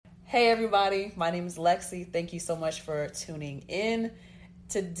Hey everybody, my name is Lexi. Thank you so much for tuning in.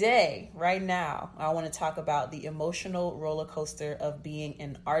 Today, right now, I want to talk about the emotional roller coaster of being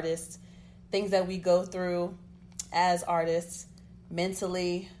an artist, things that we go through as artists,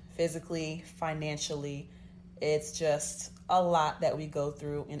 mentally, physically, financially. It's just a lot that we go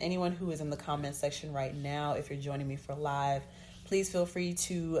through. And anyone who is in the comment section right now, if you're joining me for live, please feel free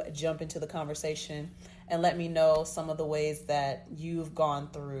to jump into the conversation and let me know some of the ways that you've gone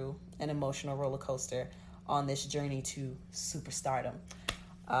through an emotional roller coaster on this journey to superstardom.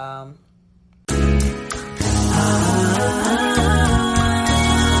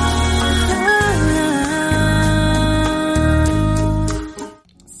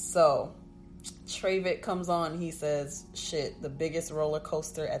 So, Travik comes on. He says, shit, the biggest roller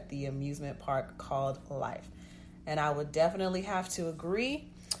coaster at the amusement park called life. And I would definitely have to agree,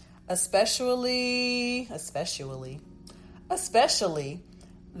 especially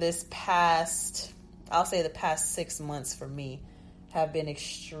this past, I'll say the past 6 months for me have been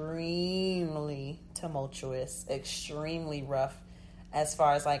extremely tumultuous, extremely rough as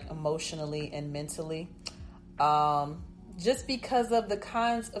far as like emotionally and mentally. Just because of the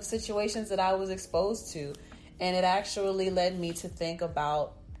kinds of situations that I was exposed to. And it actually led me to think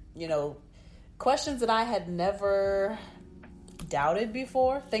about, questions that I had never doubted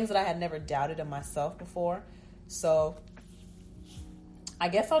before, things that I had never doubted in myself before. So I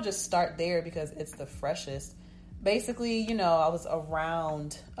guess I'll just start there because it's the freshest. Basically, I was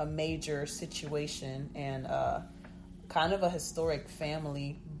around a major situation and kind of a historic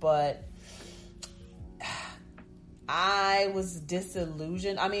family, but I was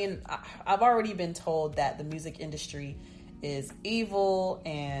disillusioned. I mean, I've already been told that the music industry is evil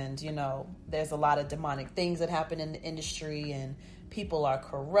and, there's a lot of demonic things that happen in the industry and people are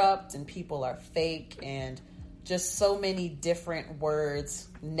corrupt and people are fake and just so many different words,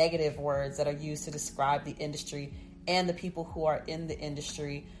 negative words that are used to describe the industry and the people who are in the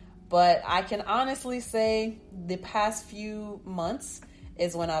industry. But I can honestly say the past few months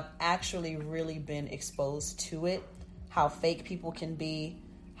is when I've actually really been exposed to it, how fake people can be,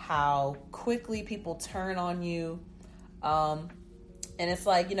 how quickly people turn on you. And it's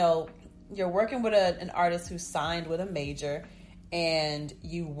like, you're working with an artist who signed with a major and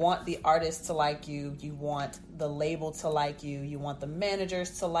you want the artist to like you. You want the label to like you. You want the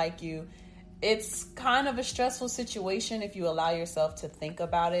managers to like you. It's kind of a stressful situation if you allow yourself to think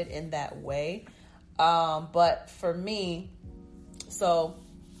about it in that way. But for me,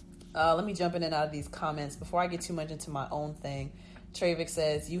 let me jump in and out of these comments before I get too much into my own thing. Travik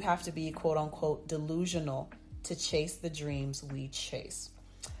says, you have to be quote unquote delusional to chase the dreams we chase.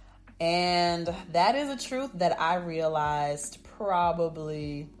 And that is a truth that I realized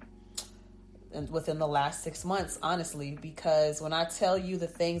probably within the last 6 months, honestly, because when I tell you the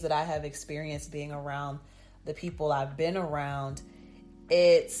things that I have experienced being around the people I've been around,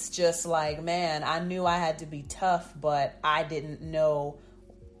 it's just like, man, I knew I had to be tough, but I didn't know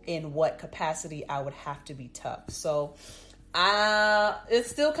in what capacity I would have to be tough. So it's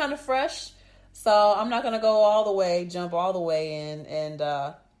still kind of fresh. So I'm not going to jump all the way in and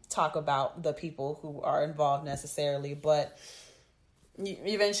talk about the people who are involved necessarily. But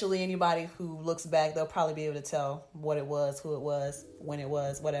eventually anybody who looks back, they'll probably be able to tell what it was, who it was, when it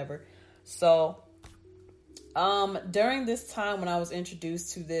was, whatever. So during this time when I was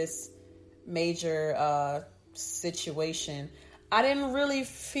introduced to this major situation, I didn't really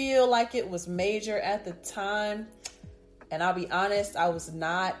feel like it was major at the time. And I'll be honest, I was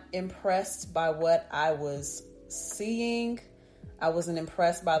not impressed by what I was seeing. I wasn't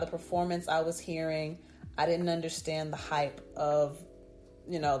impressed by the performance I was hearing. I didn't understand the hype of,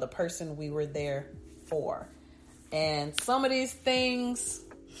 the person we were there for. And some of these things,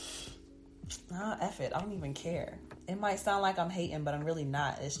 F it, I don't even care. It might sound like I'm hating, but I'm really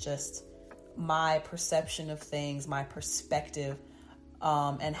not. It's just my perception of things, my perspective,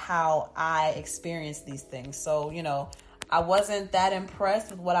 and how I experience these things. So, I wasn't that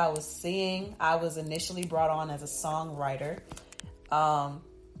impressed with what I was seeing. I was initially brought on as a songwriter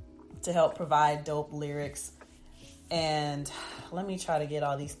to help provide dope lyrics. And let me try to get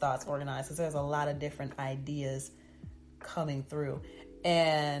all these thoughts organized because there's a lot of different ideas coming through.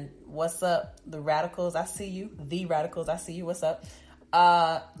 And what's up, the Radicals? I see you. The Radicals, I see you. What's up?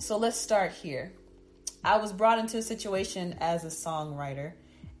 So let's start here. I was brought into a situation as a songwriter,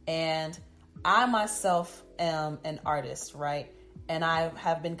 and I myself am an artist, right? And I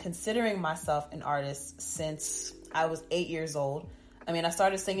have been considering myself an artist since I was 8 years old. I mean, I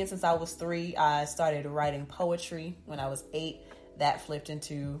started singing since I was 3. I started writing poetry when I was 8. That flipped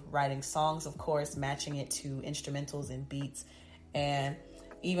into writing songs, of course, matching it to instrumentals and beats. And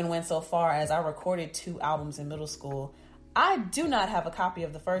even went so far as I recorded 2 albums in middle school. I do not have a copy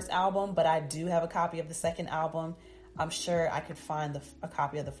of the first album, but I do have a copy of the second album. I'm sure I could find a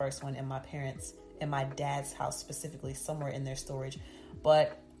copy of the first one in my dad's house, specifically somewhere in their storage.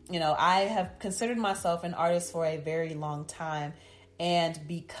 But, I have considered myself an artist for a very long time. And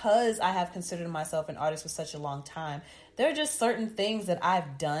because I have considered myself an artist for such a long time, there are just certain things that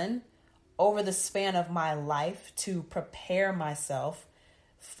I've done over the span of my life to prepare myself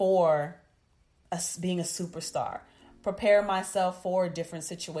for being a superstar, prepare myself for different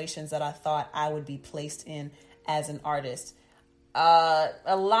situations that I thought I would be placed in as an artist. A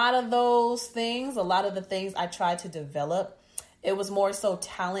lot of the things I tried to develop, it was more so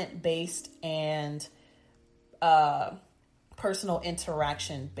talent based and personal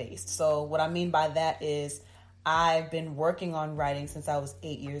interaction based. So what I mean by that is I've been working on writing since I was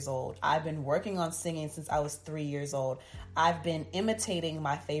 8 years old. I've been working on singing since I was 3 years old. I've been imitating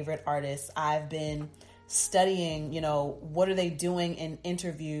my favorite artists. I've been studying, what are they doing in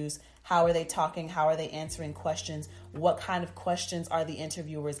interviews? How are they talking? How are they answering questions? What kind of questions are the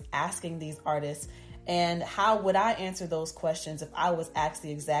interviewers asking these artists? And how would I answer those questions if I was asked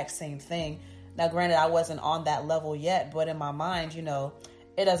the exact same thing? Now, granted, I wasn't on that level yet, but in my mind,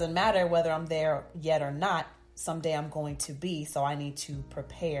 it doesn't matter whether I'm there yet or not. Someday I'm going to be, so I need to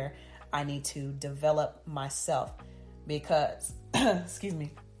prepare. I need to develop myself because, excuse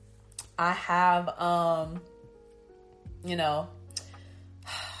me, I have,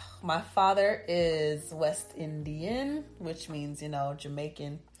 my father is West Indian, which means,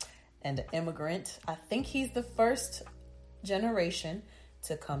 Jamaican and an immigrant. I think he's the first generation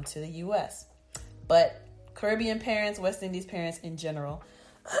to come to the U.S. But Caribbean parents, West Indies parents in general,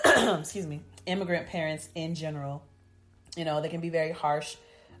 excuse me, immigrant parents in general, they can be very harsh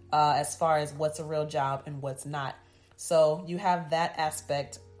as far as what's a real job and what's not. So you have that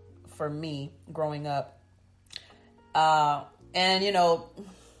aspect for me growing up. And,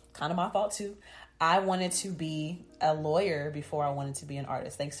 kind of my fault too. I wanted to be a lawyer before I wanted to be an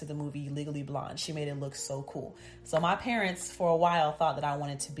artist, thanks to the movie Legally Blonde. She made it look so cool. So my parents, for a while, thought that I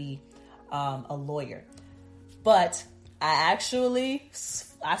wanted to be a lawyer. But I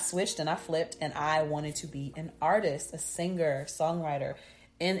switched and I flipped, and I wanted to be an artist, a singer, songwriter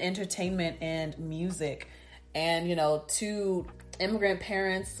in entertainment and music. And, to immigrant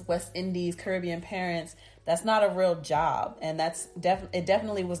parents, West Indies, Caribbean parents, that's not a real job. And it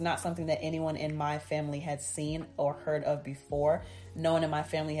definitely was not something that anyone in my family had seen or heard of before. No one in my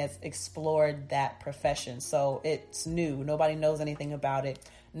family has explored that profession. So it's new. Nobody knows anything about it.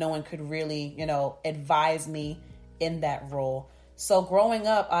 No one could really, advise me in that role. So growing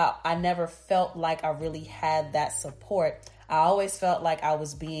up, I never felt like I really had that support. I always felt like I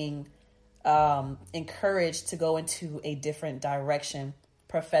was being encouraged to go into a different direction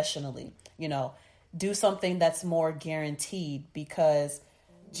professionally, do something that's more guaranteed, because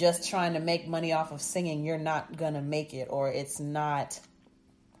just trying to make money off of singing, you're not going to make it, or it's not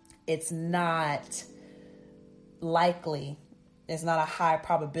likely. It's not a high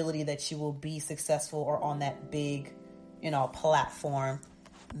probability that you will be successful or on that big, platform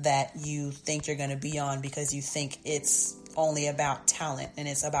that you think you're going to be on, because you think it's only about talent, and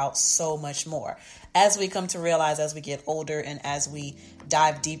it's about so much more. As we come to realize as we get older and as we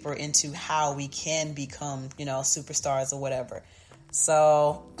dive deeper into how we can become, superstars or whatever.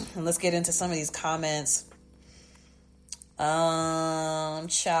 So let's get into some of these comments. Chow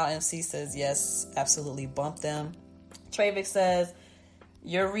MC says, yes, absolutely bump them. Travik says,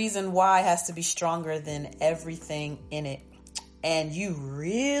 your reason why has to be stronger than everything in it. And you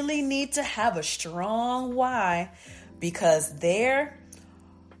really need to have a strong why, because the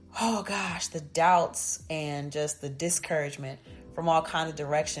doubts and just the discouragement from all kinds of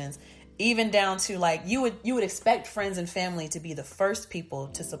directions, even down to like, you would expect friends and family to be the first people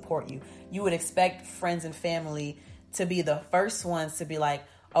to support you. You would expect friends and family to be the first ones to be like,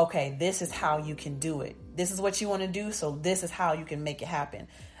 okay, this is how you can do it. This is what you want to do, so this is how you can make it happen.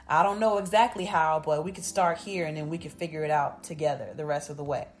 I don't know exactly how, but we could start here and then we could figure it out together the rest of the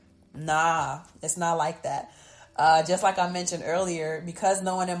way. Nah, it's not like that. Just like I mentioned earlier, because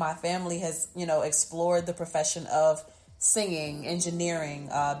no one in my family has, explored the profession of singing, engineering,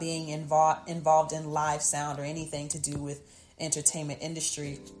 being involved in live sound or anything to do with entertainment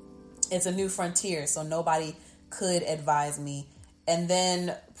industry, it's a new frontier. So nobody could advise me. And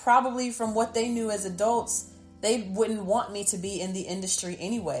then probably from what they knew as adults, they wouldn't want me to be in the industry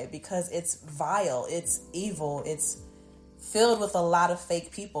anyway, because it's vile, it's evil, it's filled with a lot of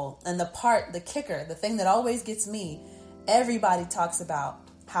fake people. And the kicker, the thing that always gets me, everybody talks about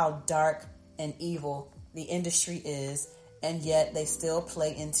how dark and evil the industry is and yet they still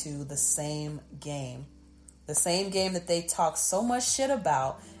play into the same game. The same game that they talk so much shit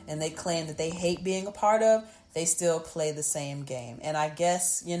about and they claim that they hate being a part of, they still play the same game. And I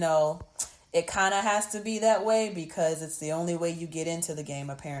guess, it kind of has to be that way because it's the only way you get into the game,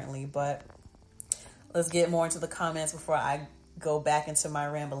 apparently. But let's get more into the comments before I go back into my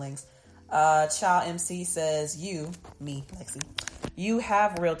ramblings. Child MC says, me, Lexi, you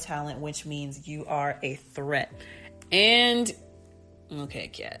have real talent, which means you are a threat. And, okay,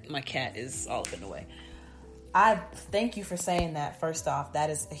 cat. My cat is all up in the way. I thank you for saying that. First off, that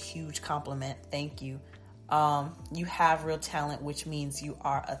is a huge compliment. Thank you. You have real talent, which means you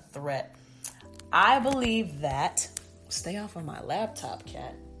are a threat. I believe that. Stay off of my laptop,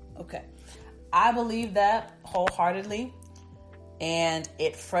 cat. Okay. I believe that wholeheartedly. And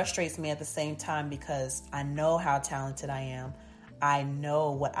it frustrates me at the same time because I know how talented I am. I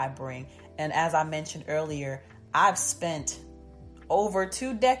know what I bring. And as I mentioned earlier, I've spent over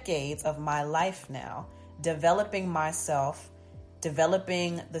 2 decades of my life now developing myself,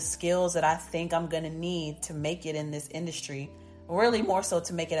 developing the skills that I think I'm going to need to make it in this industry, really more so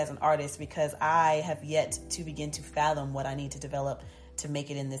to make it as an artist, because I have yet to begin to fathom what I need to develop to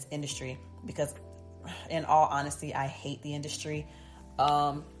make it in this industry, because in all honesty, I hate the industry.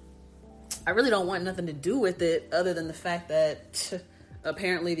 I really don't want nothing to do with it other than the fact that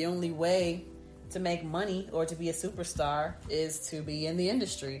apparently the only way to make money or to be a superstar is to be in the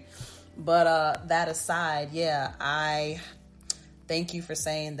industry. But that aside, I thank you for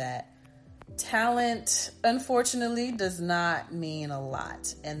saying that. Talent, unfortunately, does not mean a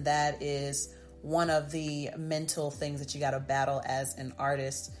lot. And that is one of the mental things that you got to battle as an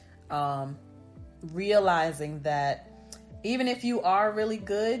artist. Realizing that even if you are really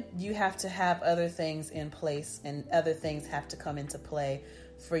good, you have to have other things in place and other things have to come into play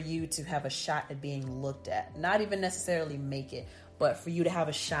for you to have a shot at being looked at. Not even necessarily make it, but for you to have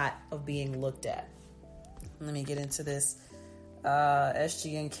a shot of being looked at. Let me get into this.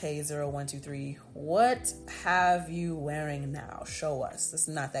 SGNK0123. What have you wearing now? Show us. This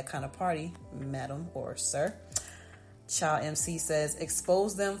is not that kind of party, madam or sir. Child MC says,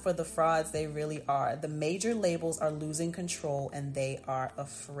 expose them for the frauds they really are. The major labels are losing control and they are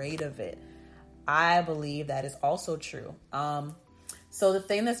afraid of it. I believe that is also true. So the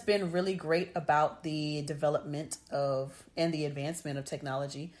thing that's been really great about the development of and the advancement of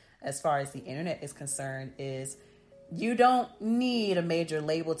technology as far as the internet is concerned is you don't need a major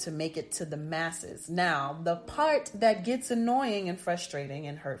label to make it to the masses. Now, the part that gets annoying and frustrating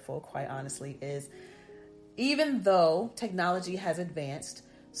and hurtful, quite honestly, is even though technology has advanced,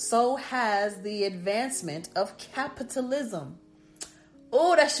 so has the advancement of capitalism.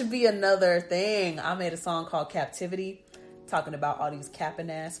 Oh, that should be another thing. I made a song called Captivity, talking about all these capping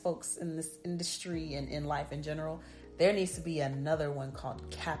ass folks in this industry and in life in general. There needs to be another one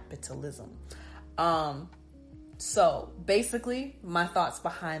called capitalism. So basically, my thoughts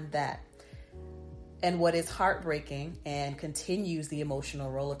behind that and what is heartbreaking and continues the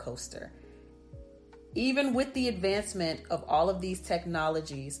emotional roller coaster. Even with the advancement of all of these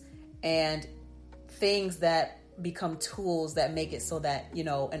technologies and things that become tools that make it so that,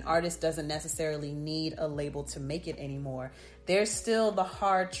 an artist doesn't necessarily need a label to make it anymore, there's still the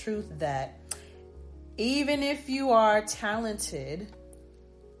hard truth that even if you are talented,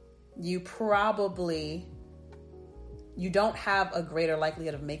 you don't have a greater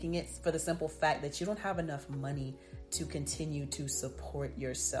likelihood of making it for the simple fact that you don't have enough money to continue to support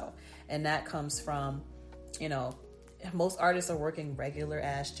yourself. And that comes from, most artists are working regular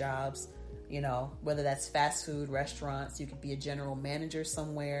ass jobs, whether that's fast food restaurants. You could be a general manager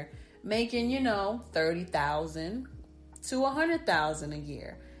somewhere making, $30,000 to $100,000 a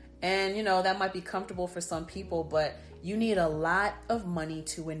year. And, that might be comfortable for some people, but you need a lot of money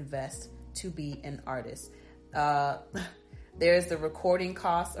to invest to be an artist. There's the recording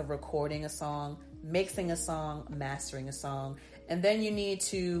cost of recording a song, mixing a song, mastering a song, and then you need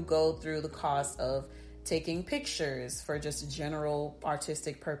to go through the cost of taking pictures for just general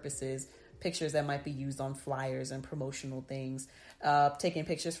artistic purposes, pictures that might be used on flyers and promotional things, taking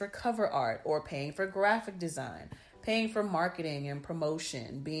pictures for cover art or paying for graphic design, paying for marketing and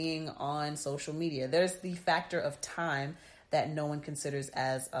promotion, being on social media. There's the factor of time that no one considers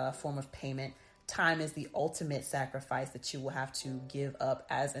as a form of payment. Time is the ultimate sacrifice that you will have to give up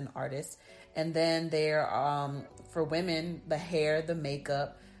as an artist. And then there, for women, the hair, the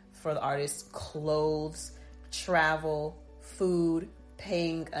makeup, for the artists, clothes, travel, food,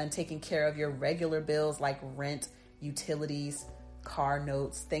 paying and taking care of your regular bills like rent, utilities, car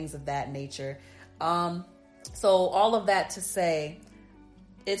notes, things of that nature. So all of that to say,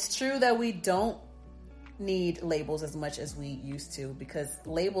 it's true that we don't need labels as much as we used to, because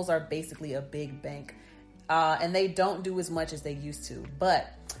labels are basically a big bank, and they don't do as much as they used to.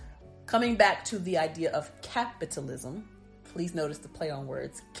 But coming back to the idea of capitalism, please notice the play on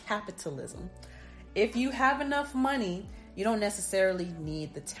words, capitalism. If you have enough money, you don't necessarily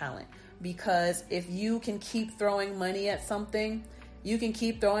need the talent, because if you can keep throwing money at something, you can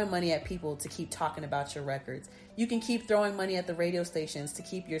keep throwing money at people to keep talking about your records. You can keep throwing money at the radio stations to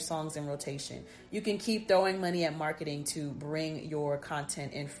keep your songs in rotation. You can keep throwing money at marketing to bring your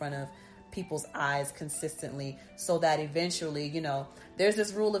content in front of people's eyes consistently, so that eventually, there's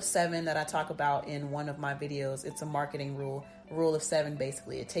this rule of 7 that I talk about in one of my videos. It's a marketing rule of 7,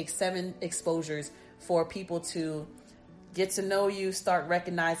 basically. It takes 7 exposures for people to get to know you, start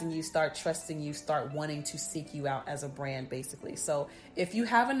recognizing you, start trusting you, start wanting to seek you out as a brand, basically. So if you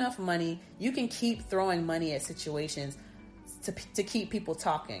have enough money, you can keep throwing money at situations to keep people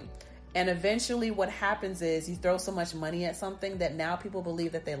talking. And eventually what happens is you throw so much money at something that now people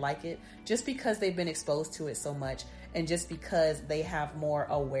believe that they like it just because they've been exposed to it so much, and just because they have more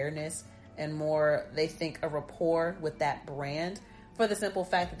awareness and more, they think, a rapport with that brand, for the simple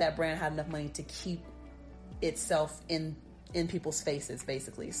fact that that brand had enough money to keep itself in people's faces,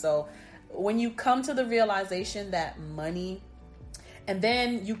 basically. So when you come to the realization that money, and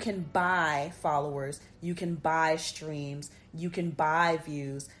then you can buy followers, you can buy streams, you can buy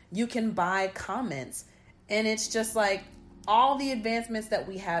views, you can buy comments, and it's just like all the advancements that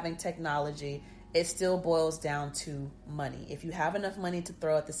we have in technology, it still boils down to money. If you have enough money to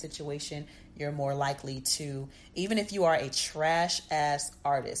throw at the situation, you're more likely to, even if you are a trash ass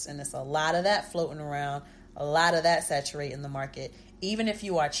artist, and there's a lot of that floating around, a lot of that saturating the market. Even if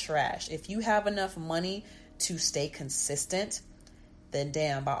you are trash, if you have enough money to stay consistent, then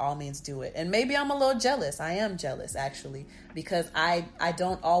damn, by all means do it. And maybe I'm a little jealous. I am jealous, actually, because I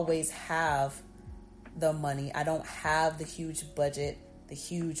don't always have the money. I don't have the huge budget, the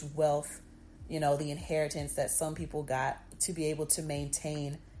huge wealth, the inheritance that some people got to be able to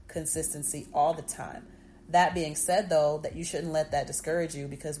maintain consistency all the time. That being said, though, that you shouldn't let that discourage you,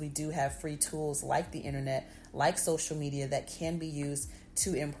 because we do have free tools like the internet, like social media, that can be used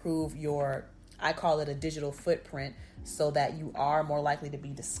to improve your, I call it a digital footprint, so that you are more likely to be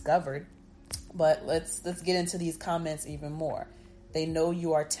discovered. But let's get into these comments even more. They know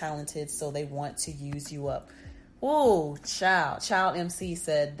you are talented, so they want to use you up. Whoa, Child MC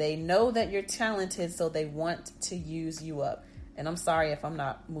said, they know that you're talented, so they want to use you up. And I'm sorry if I'm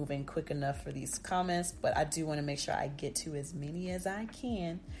not moving quick enough for these comments, but I do want to make sure I get to as many as I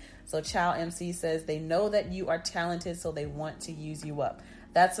can. So Child MC says, they know that you are talented, so they want to use you up.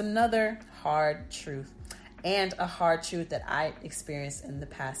 That's another hard truth, and a hard truth that I experienced in the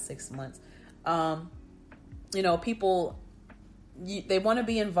past 6 months. People, they want to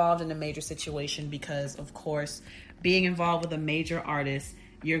be involved in a major situation because, of course, being involved with a major artist,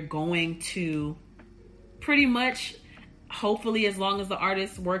 you're going to pretty much, hopefully, as long as the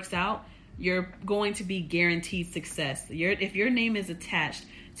artist works out, you're going to be guaranteed success. If your name is attached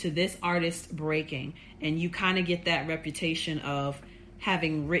to this artist breaking, and you kind of get that reputation of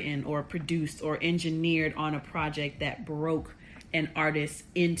having written or produced or engineered on a project that broke an artist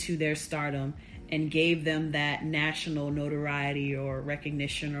into their stardom and gave them that national notoriety or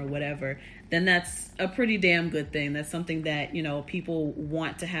recognition or whatever, then that's a pretty damn good thing. That's something that, people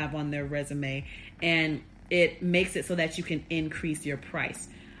want to have on their resume, and it makes it so that you can increase your price.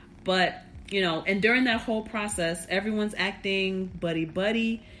 But, and during that whole process, everyone's acting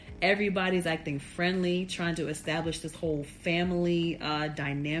buddy-buddy. Everybody's acting friendly, trying to establish this whole family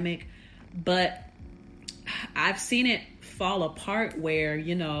dynamic. But I've seen it fall apart where,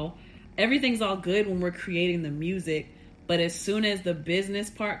 everything's all good when we're creating the music. But as soon as the business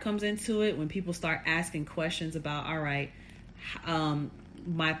part comes into it, when people start asking questions about, all right,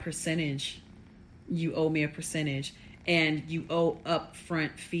 my percentage, you owe me a percentage, and you owe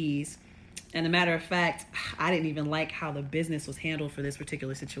upfront fees. And a matter of fact, I didn't even like how the business was handled for this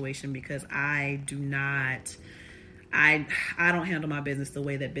particular situation, because I don't handle my business the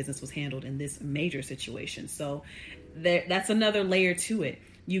way that business was handled in this major situation. So that's another layer to it.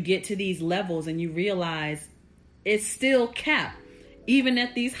 You get to these levels and you realize it's still capped, even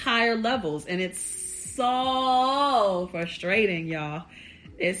at these higher levels. And it's so frustrating, y'all.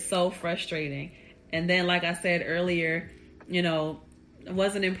 It's so frustrating. And then, like I said earlier, I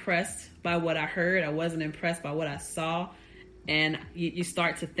wasn't impressed by what I heard. I wasn't impressed by what I saw. And you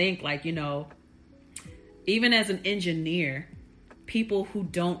start to think, like, even as an engineer, people who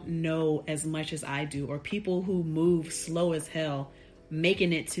don't know as much as I do, or people who move slow as hell,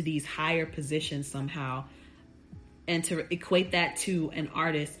 making it to these higher positions somehow, and to equate that to an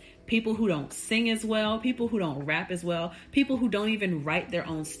artist people who don't sing as well, people who don't rap as well, people who don't even write their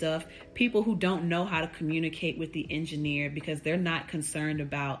own stuff, people who don't know how to communicate with the engineer because they're not concerned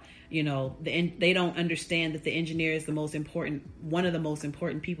about, they don't understand that the engineer is one of the most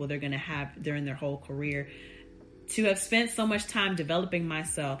important people they're going to have during their whole career. To have spent so much time developing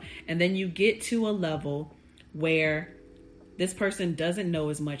myself, and then you get to a level where this person doesn't know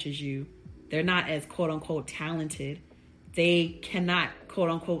as much as you. They're not as quote unquote talented. They cannot quote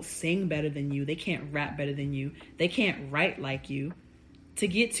unquote sing better than you. They can't rap better than you. They can't write like you. To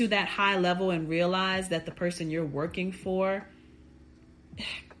get to that high level and realize that the person you're working for,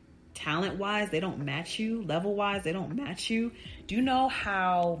 talent wise, they don't match you. Level wise, they don't match you. Do you know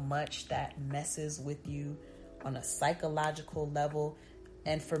how much that messes with you on a psychological level?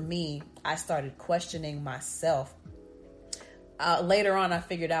 And for me, I started questioning myself. Later on, I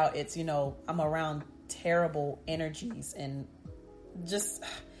figured out it's, I'm around terrible energies and just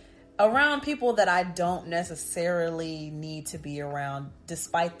around people that I don't necessarily need to be around,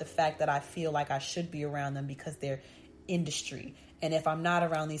 despite the fact that I feel like I should be around them because they're industry. And if I'm not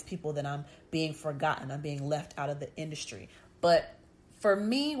around these people, then I'm being forgotten. I'm being left out of the industry. But for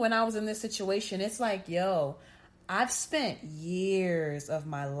me, when I was in this situation, it's like, I've spent years of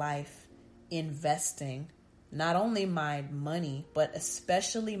my life investing not only my money, but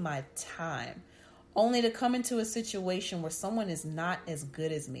especially my time, only to come into a situation where someone is not as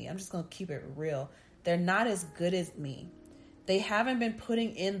good as me. I'm just going to keep it real. They're not as good as me. They haven't been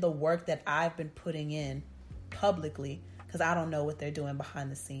putting in the work that I've been putting in publicly because I don't know what they're doing behind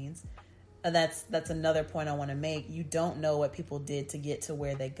the scenes. That's another point I want to make. You don't know what people did to get to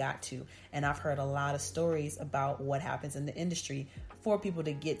where they got to. And I've heard a lot of stories about what happens in the industry for people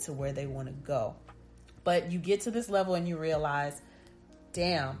to get to where they want to go. But you get to this level and you realize,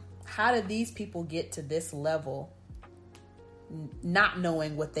 damn, how did these people get to this level not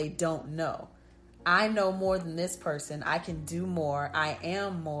knowing what they don't know? I know more than this person. I can do more. I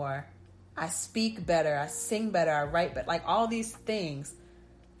am more. I speak better. I sing better. I write better. Like all these things.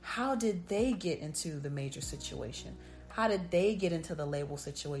 How did they get into the major situation? How did they get into the label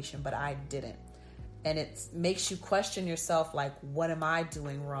situation, but I didn't? And it makes you question yourself, like, what am I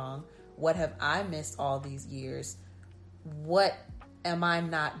doing wrong? What have I missed all these years? What am I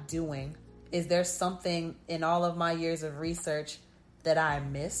not doing? Is there something in all of my years of research that I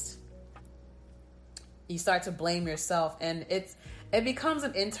missed? You start to blame yourself, and it becomes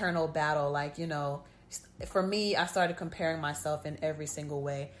an internal battle. Like, for me, I started comparing myself in every single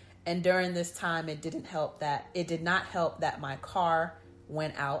way. And during this time, it did not help that my car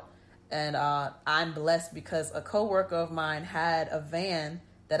went out. And I'm blessed because a coworker of mine had a van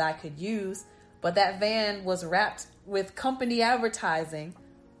that I could use, but that van was wrapped with company advertising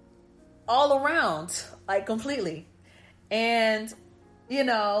all around, like completely. And,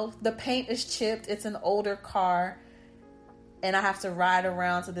 the paint is chipped. It's an older car. And I have to ride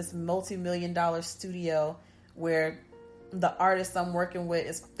around to this multi-million-dollar studio where the artists I'm working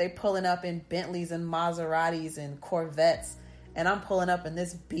with, they pulling up in Bentleys and Maseratis and Corvettes. And I'm pulling up in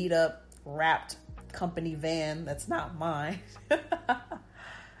this beat up, wrapped company van that's not mine.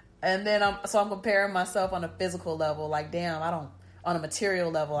 And then I'm comparing myself on a physical level. Like, damn, on a material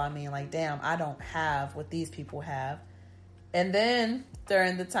level, damn, I don't have what these people have. And then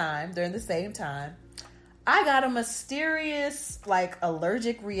during the same time, I got a mysterious,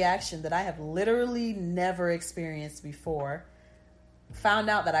 allergic reaction that I have literally never experienced before.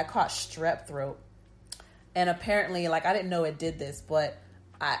 Found out that I caught strep throat. And apparently, I didn't know it did this, but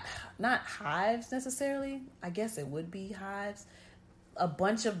not hives necessarily. I guess it would be hives. A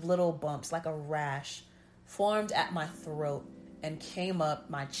bunch of little bumps, like a rash, formed at my throat and came up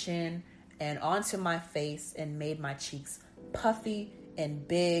my chin and onto my face and made my cheeks puffy and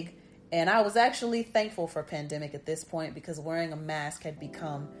big. And I was actually thankful for pandemic at this point because wearing a mask had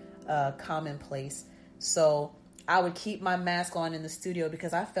become commonplace. So I would keep my mask on in the studio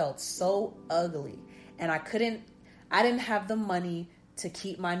because I felt so ugly. And I didn't have the money to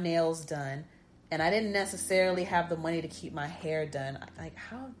keep my nails done. And I didn't necessarily have the money to keep my hair done.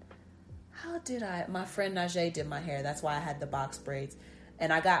 How did my friend Najee did my hair. That's why I had the box braids.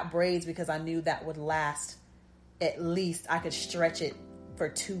 And I got braids because I knew that would last at least, I could stretch it for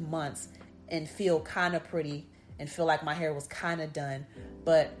 2 months and feel kind of pretty and feel like my hair was kind of done.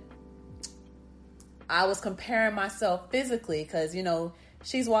 But I was comparing myself physically because,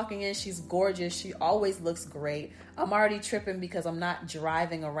 she's walking in, she's gorgeous, she always looks great. I'm already tripping because I'm not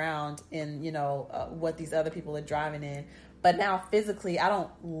driving around in, what these other people are driving in. But now physically, I don't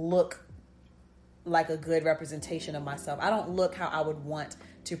look like a good representation of myself. I don't look how I would want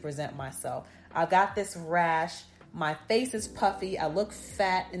to present myself. I got this rash My face is puffy. I look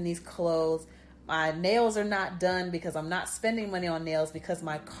fat in these clothes. My nails are not done because I'm not spending money on nails because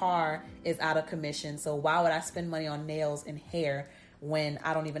my car is out of commission. So why would I spend money on nails and hair when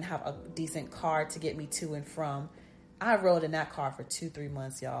I don't even have a decent car to get me to and from? I rode in that car for 2-3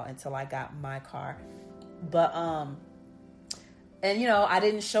 months, y'all, until I got my car. But, and I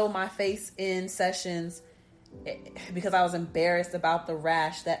didn't show my face in sessions because I was embarrassed about the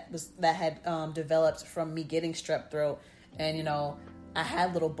rash that had developed from me getting strep throat. And, I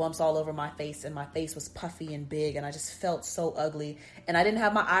had little bumps all over my face, and my face was puffy and big, and I just felt so ugly. And I didn't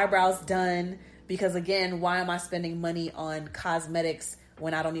have my eyebrows done because, again, why am I spending money on cosmetics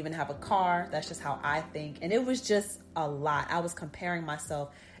when I don't even have a car? That's just how I think. And it was just a lot. I was comparing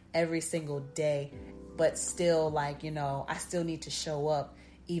myself every single day, but still, I still need to show up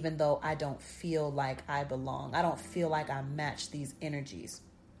even though I don't feel like I belong. I don't feel like I match these energies.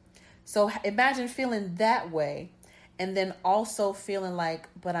 So imagine feeling that way. And then also feeling like,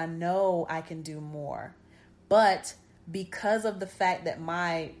 but I know I can do more. But because of the fact that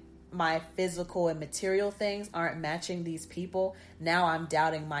my physical and material things aren't matching these people, now I'm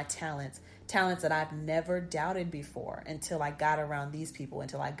doubting my talents that I've never doubted before until I got around these people,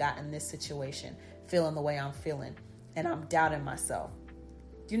 until I got in this situation, feeling the way I'm feeling. And I'm doubting myself.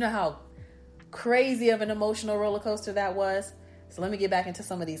 Do you know how crazy of an emotional roller coaster that was? So let me get back into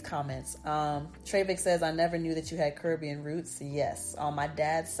some of these comments. Travic says, I never knew that you had Caribbean roots. Yes. On my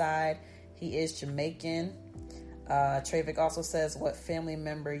dad's side, he is Jamaican. Travic also says, what family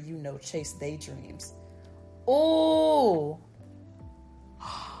member chase their dreams? Oh,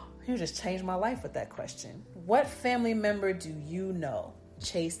 you just changed my life with that question. What family member do you know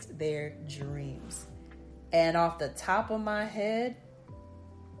chased their dreams? And off the top of my head,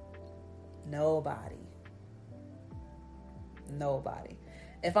 nobody.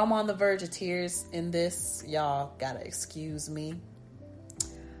 If I'm on the verge of tears in this, y'all gotta excuse me,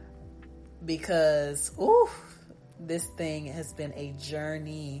 because this thing has been a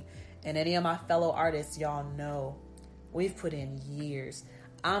journey. And any of my fellow artists, y'all know we've put in years.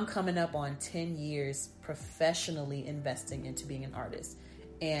 I'm coming up on 10 years professionally investing into being an artist,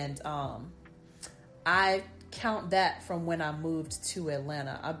 and I count that from when I moved to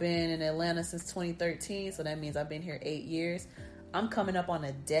Atlanta. I've been in Atlanta since 2013, so that means I've been here 8 years. I'm coming up on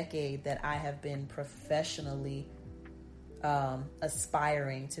a decade that I have been professionally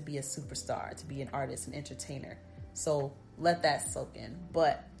aspiring to be a superstar, to be an artist, an entertainer. So let that soak in.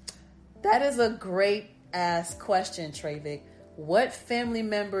 But that is a great ass question, Travic. What family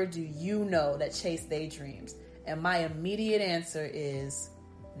member do you know that chased their dreams? And my immediate answer is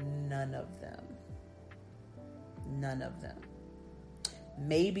none of them. None of them.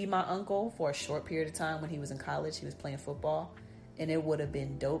 Maybe my uncle for a short period of time when he was in college. He was playing football, and it would have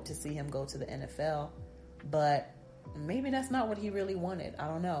been dope to see him go to the NFL, but maybe that's not what he really wanted. I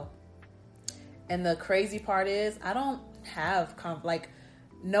don't know. And the crazy part is I don't have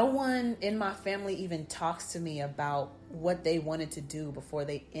no one in my family even talks to me about what they wanted to do before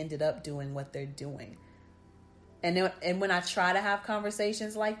they ended up doing what they're doing. And when I try to have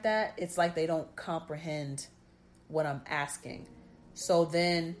conversations like that, it's like they don't comprehend what I'm asking. So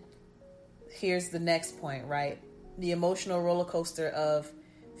then here's the next point, right? The emotional roller coaster of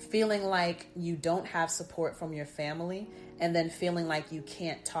feeling like you don't have support from your family, and then feeling like you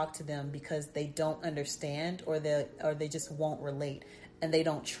can't talk to them because they don't understand, or they just won't relate, and they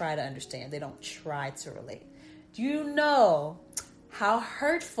don't try to understand. They don't try to relate. Do you know how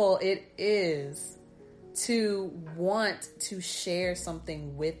hurtful it is to want to share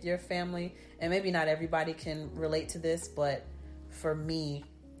something with your family? And maybe not everybody can relate to this, but for me,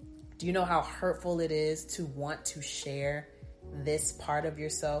 do you know how hurtful it is to want to share this part of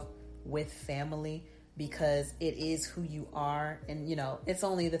yourself with family? Because it is who you are. And, it's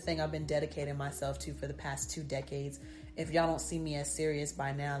only the thing I've been dedicating myself to for the past 2 decades. If y'all don't see me as serious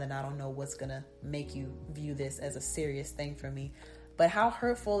by now, then I don't know what's going to make you view this as a serious thing for me. But how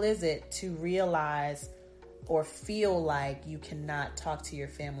hurtful is it to realize or feel like you cannot talk to your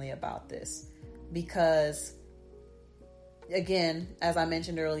family about this? Because, again, as I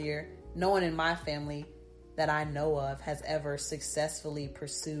mentioned earlier, no one in my family that I know of has ever successfully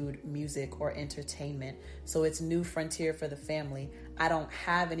pursued music or entertainment. So it's new frontier for the family. I don't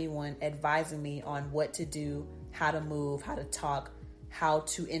have anyone advising me on what to do, how to move, how to talk, how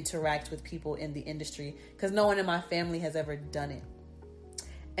to interact with people in the industry, because no one in my family has ever done it.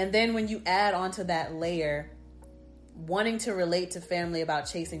 And then when you add onto that layer, wanting to relate to family about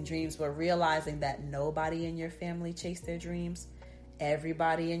chasing dreams, but realizing that nobody in your family chased their dreams.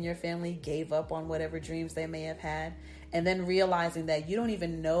 Everybody in your family gave up on whatever dreams they may have had. And then realizing that you don't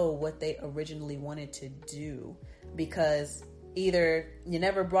even know what they originally wanted to do. because either you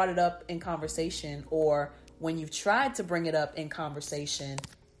never brought it up in conversation, or when you've tried to bring it up in conversation,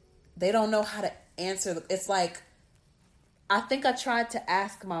 they don't know how to answer. It's like, I think I tried to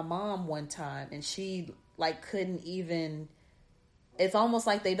ask my mom one time and she like couldn't even, it's almost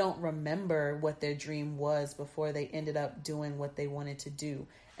like they don't remember what their dream was before they ended up doing what they wanted to do.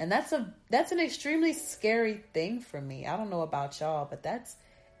 And that's an extremely scary thing for me. I don't know about y'all, but that's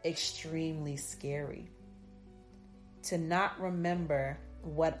extremely scary to not remember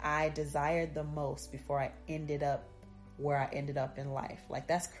what I desired the most before I ended up where I ended up in life. Like,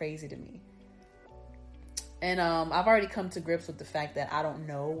 that's crazy to me. And I've already come to grips with the fact that I don't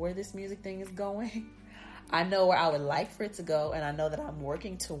know where this music thing is going. I know where I would like for it to go, and I know that I'm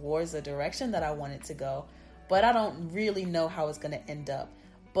working towards the direction that I want it to go, but I don't really know how it's going to end up.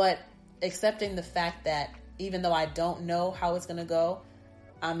 But accepting the fact that even though I don't know how it's going to go,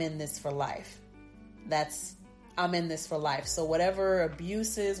 I'm in this for life. I'm in this for life. So whatever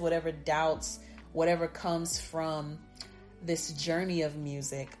abuses, whatever doubts, whatever comes from this journey of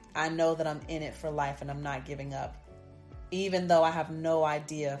music, I know that I'm in it for life and I'm not giving up. Even though I have no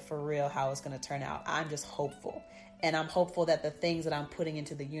idea for real how it's going to turn out, I'm just hopeful. And I'm hopeful that the things that I'm putting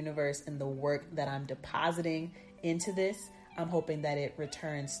into the universe and the work that I'm depositing into this, I'm hoping that it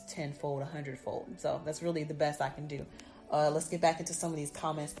returns tenfold, 100-fold. So that's really the best I can do. Let's get back into some of these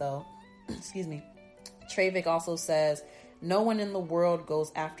comments though. Excuse me. Travic also says, no one in the world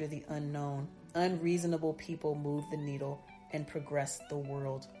goes after the unknown. Unreasonable people move the needle and progress the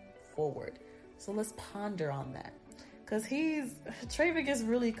world forward. So let's ponder on that. Because Travic is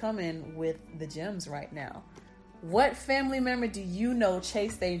really coming with the gems right now. What family member do you know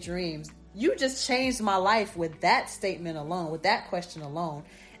chase their dreams? You just changed my life with that statement alone, with that question alone.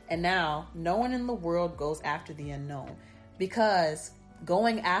 And now, no one in the world goes after the unknown. Because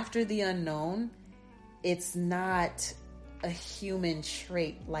going after the unknown, it's not a human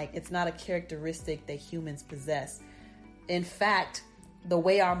trait. Like, it's not a characteristic that humans possess. In fact, the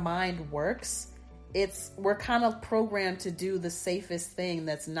way our mind works, we're kind of programmed to do the safest thing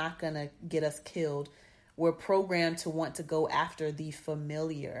that's not going to get us killed. We're programmed to want to go after the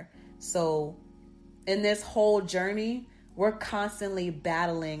familiar. So in this whole journey, we're constantly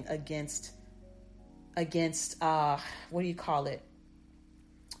battling against what do you call it?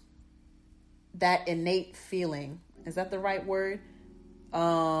 That innate feeling. Is that the right word?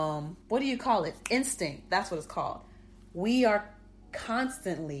 What do you call it? Instinct. That's what it's called. We are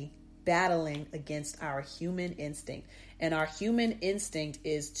constantly battling against our human instinct. And our human instinct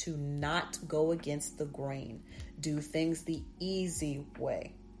is to not go against the grain. Do things the easy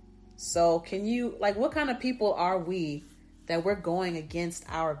way. So what kind of people are we that we're going against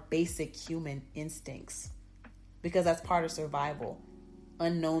our basic human instincts? Because that's part of survival.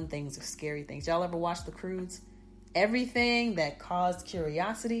 Unknown things are scary things. Y'all ever watch The Croods? Everything that caused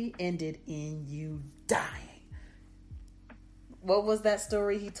curiosity ended in you dying. What was that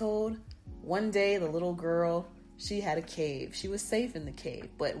story he told? One day, the little girl, she had a cave. She was safe in the cave.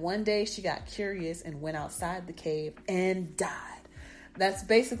 But one day, she got curious and went outside the cave and died. That's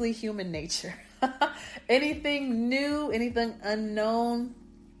basically human nature. Anything new, anything unknown,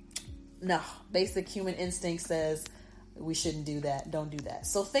 no. Basic human instinct says we shouldn't do that. Don't do that.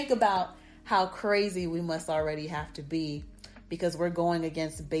 So think about how crazy we must already have to be because we're going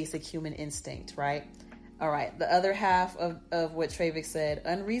against basic human instinct, right? All right, the other half of what Travic said,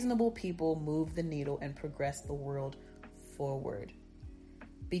 unreasonable people move the needle and progress the world forward.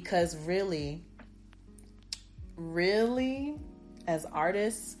 Because really, as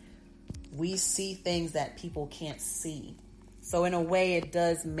artists, we see things that people can't see. So in a way, it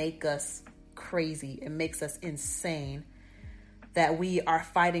does make us crazy. It makes us insane that we are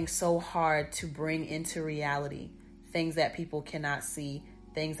fighting so hard to bring into reality things that people cannot see,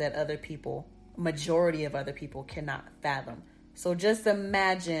 things that majority of other people cannot fathom. So just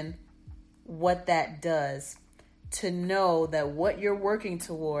imagine what that does to know that what you're working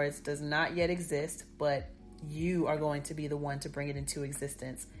towards does not yet exist, but you are going to be the one to bring it into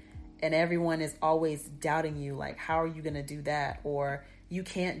existence. And everyone is always doubting you, like, how are you going to do that? Or you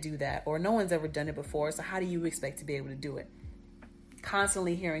can't do that. Or no one's ever done it before, so how do you expect to be able to do it?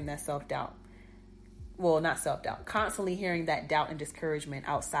 Constantly hearing that self-doubt. Well, not self-doubt. Constantly hearing that doubt and discouragement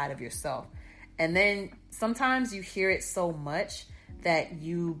outside of yourself. And then sometimes you hear it so much that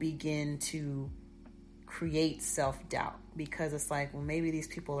you begin to create self-doubt because it's like, well, maybe these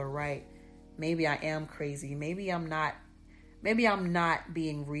people are right. Maybe I am crazy. Maybe I'm not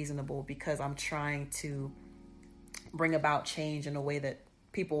being reasonable because I'm trying to bring about change in a way that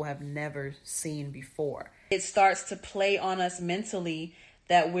people have never seen before. It starts to play on us mentally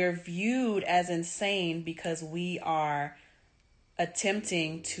that we're viewed as insane because we are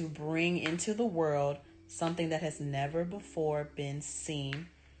attempting to bring into the world something that has never before been seen,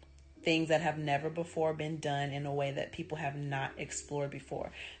 things that have never before been done in a way that people have not explored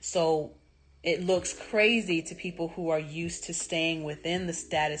before. So it looks crazy to people who are used to staying within the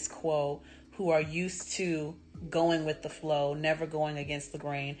status quo, who are used to going with the flow, never going against the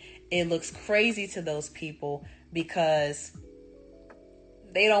grain. It looks crazy to those people because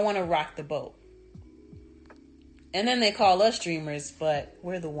they don't want to rock the boat. And then they call us dreamers, but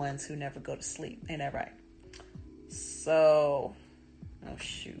we're the ones who never go to sleep. Ain't that right? So, oh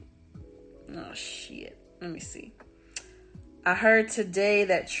shoot. Oh shit. Let me see. I heard today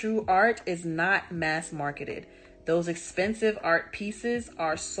that true art is not mass marketed. Those expensive art pieces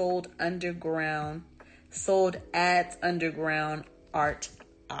are sold at underground art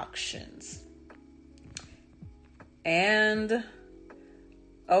auctions. And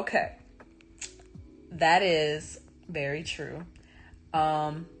okay, that is very true.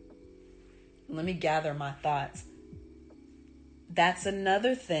 Let me gather my thoughts. That's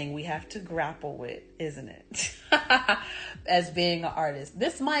another thing we have to grapple with, isn't it? As being an artist.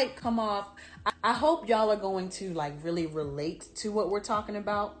 This might come off, I hope y'all are going to like really relate to what we're talking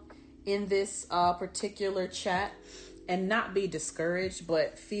about in this particular chat and not be discouraged,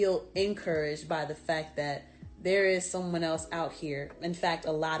 but feel encouraged by the fact that there is someone else out here. In fact,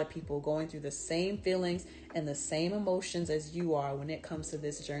 a lot of people going through the same feelings and the same emotions as you are when it comes to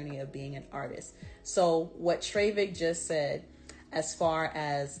this journey of being an artist. So what Treyvick just said, as far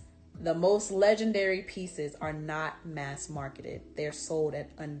as the most legendary pieces are not mass marketed. They're sold at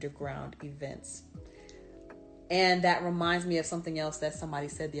underground events. And that reminds me of something else that somebody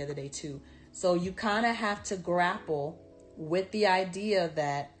said the other day too. So you kind of have to grapple with the idea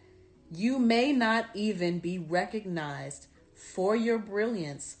that you may not even be recognized for your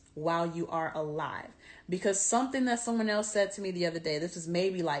brilliance while you are alive. Because something that someone else said to me the other day, this was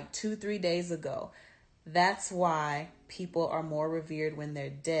maybe like 2-3 days ago, that's why people are more revered when they're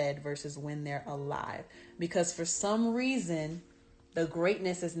dead versus when they're alive. Because for some reason, the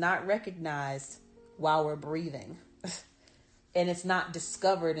greatness is not recognized while we're breathing. And it's not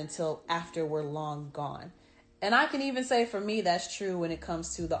discovered until after we're long gone. And I can even say for me, that's true when it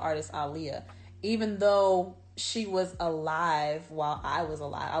comes to the artist Aaliyah. Even though she was alive while I was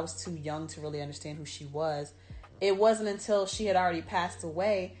alive, I was too young to really understand who she was. It wasn't until she had already passed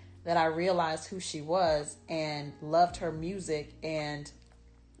away that I realized who she was and loved her music and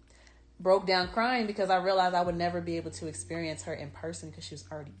broke down crying because I realized I would never be able to experience her in person because she was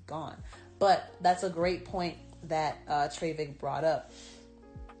already gone. But that's a great point that Treyvick brought up.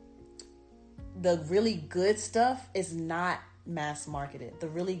 The really good stuff is not mass marketed. The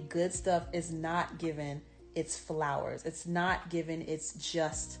really good stuff is not given its flowers. It's not given its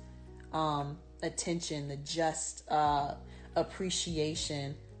just attention, the just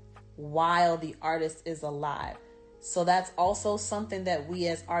appreciation while the artist is alive. So that's also something that we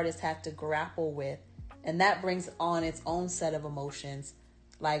as artists have to grapple with. And that brings on its own set of emotions.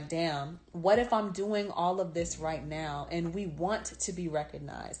 Like, damn, what if I'm doing all of this right now and we want to be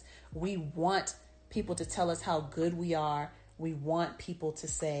recognized? We want people to tell us how good we are. We want people to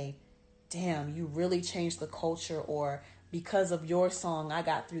say, damn, you really changed the culture, or because of your song, I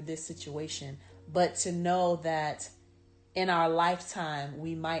got through this situation. But to know that in our lifetime,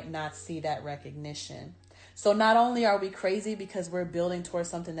 we might not see that recognition. So not only are we crazy because we're building towards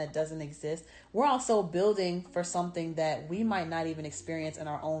something that doesn't exist, we're also building for something that we might not even experience in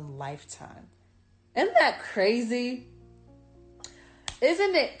our own lifetime. Isn't that crazy?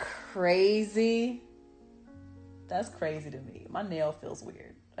 Isn't it crazy? That's crazy to me. My nail feels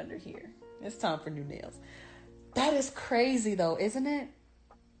weird under here. It's time for new nails. That is crazy though, isn't it?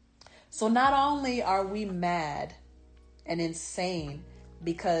 So not only are we mad and insane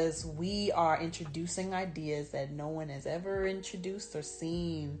because we are introducing ideas that no one has ever introduced or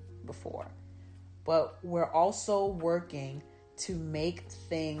seen before, but we're also working to make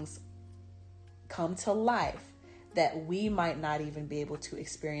things come to life that we might not even be able to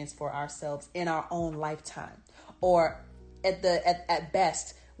experience for ourselves in our own lifetime, or at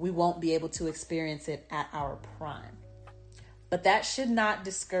best we won't be able to experience it at our prime. But that should not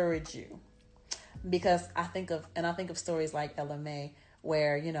discourage you, because I think of stories like LMA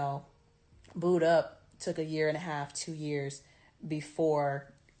where, you know, Boo'd Up took 1.5 2 years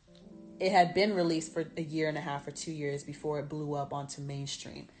before it had been released, for 1.5 or 2 years before it blew up onto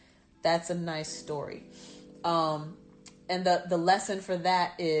mainstream. That's a nice story. And the lesson for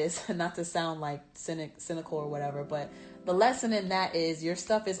that is, not to sound like cynical or whatever, but the lesson in that is your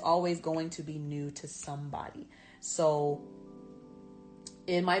stuff is always going to be new to somebody. So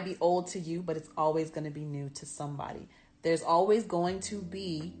It might be old to you, but it's always going to be new to somebody. There's always going to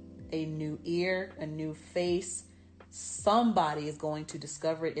be a new ear, a new face. Somebody is going to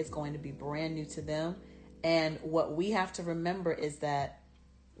discover it. It's going to be brand new to them. And what we have to remember is that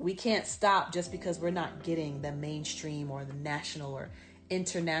we can't stop just because we're not getting the mainstream or the national or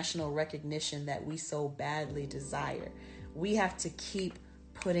international recognition that we so badly desire. We have to keep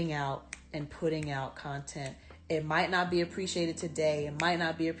putting out and putting out content. It might not be appreciated today. It might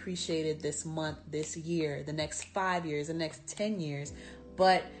not be appreciated this month, this year, the next 5 years, the next 10 years.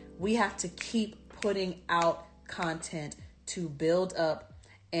 But we have to keep putting out content to build up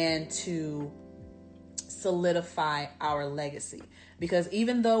and to solidify our legacy. Because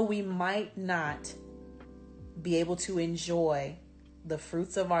even though we might not be able to enjoy the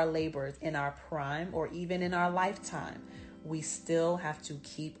fruits of our labors in our prime or even in our lifetime, we still have to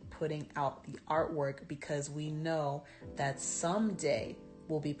keep putting out the artwork, because we know that someday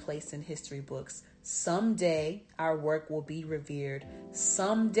will be placed in history books. Someday our work will be revered.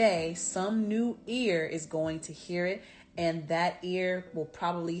 Someday some new ear is going to hear it, and that ear will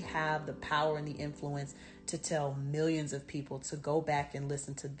probably have the power and the influence to tell millions of people to go back and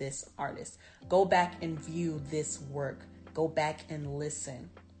listen to this artist. Go back and view this work. Go back and listen.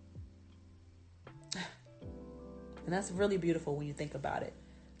 And that's really beautiful when you think about it.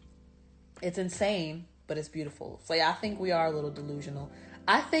 It's insane, but it's beautiful. So yeah, I think we are a little delusional.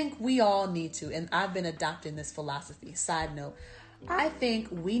 I think we all need to, and I've been adopting this philosophy. Side note, I think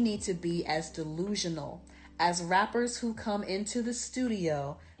we need to be as delusional as rappers who come into the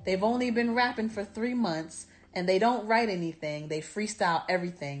studio. They've only been rapping for 3 months and they don't write anything. They freestyle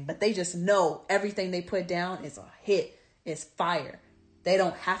everything, but they just know everything they put down is a hit. It's fire. They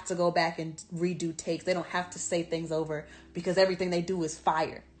don't have to go back and redo takes. They don't have to say things over because everything they do is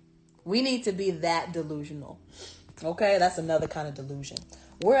fire. We need to be that delusional. Okay, that's another kind of delusion.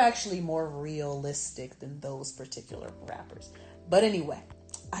 We're actually more realistic than those particular rappers. But anyway,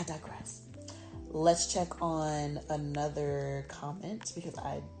 I digress. Let's check on another comment because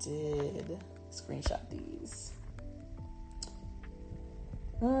I did screenshot these.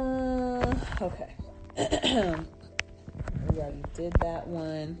 Okay. We already did that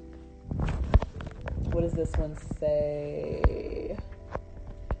one. What does this one say?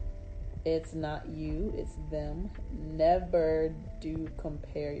 It's not you, it's them. Never do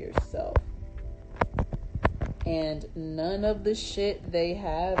compare yourself. And none of the shit they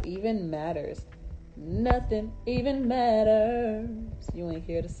have even matters. Nothing even matters. You ain't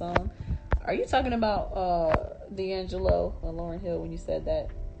hear the song? Are you talking about D'Angelo and Lauryn Hill when you said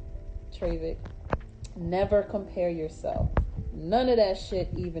that, Travic? Never compare yourself. None of that shit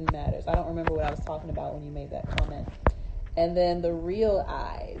even matters. I don't remember what I was talking about when you made that comment. And then the Real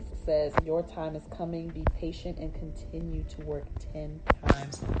Eyes says, your time is coming. Be patient and continue to work 10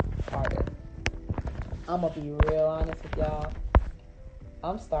 times harder. I'm going to be real honest with y'all.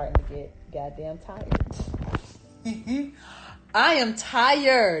 I'm starting to get goddamn tired. I am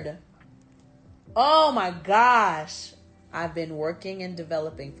tired. Oh my gosh. I've been working and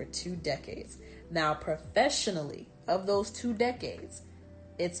developing for 2 decades. Now, professionally, of those 2 decades,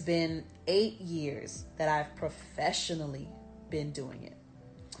 it's been 8 years that I've professionally been doing it.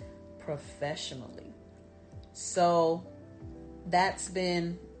 Professionally. So that's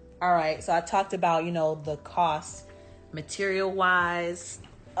been all right. So I talked about, the cost material wise.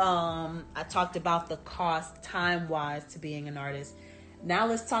 I talked about the cost time wise to being an artist. Now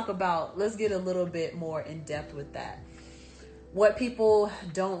let's get a little bit more in depth with that. What people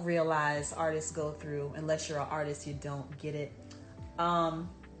don't realize artists go through, unless you're an artist, you don't get it.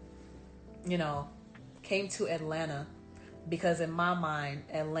 Came to Atlanta because in my mind,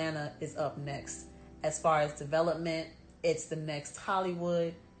 Atlanta is up next. As far as development, it's the next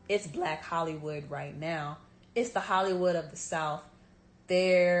Hollywood. It's Black Hollywood right now. It's the Hollywood of the South.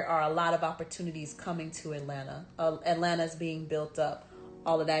 There are a lot of opportunities coming to Atlanta. Atlanta's being built up.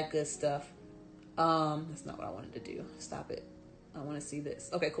 All of that good stuff. That's not what I wanted to do. Stop it. I want to see this.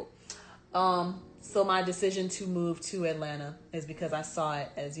 Okay, cool. So my decision to move to Atlanta is because I saw it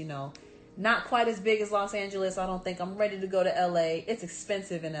as, not quite as big as Los Angeles. I don't think I'm ready to go to LA. It's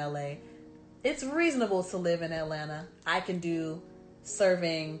expensive in LA. It's reasonable to live in Atlanta. I can do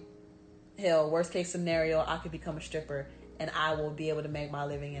serving. Hell, worst case scenario, I could become a stripper and I will be able to make my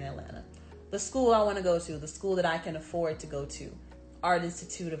living in Atlanta. The school I want to go to, the school that I can afford to go to, Art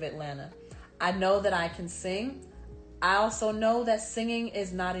Institute of Atlanta. I know that I can sing. I also know that singing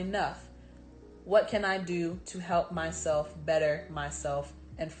is not enough. What can I do to help myself better myself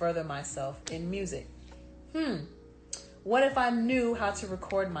and further myself in music? What if I knew how to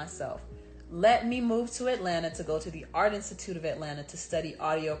record myself? let me move to Atlanta to go to the Art Institute of Atlanta to study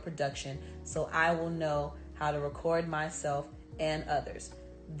audio production so I will know how to record myself and others.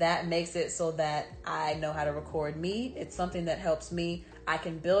 That makes it so that I know how to record me. It's something that helps me. I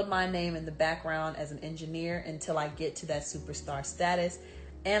can build my name in the background as an engineer until I get to that superstar status.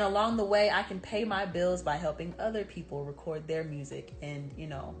 And along the way, I can pay my bills by helping other people record their music and,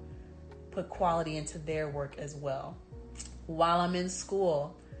 put quality into their work as well. While I'm in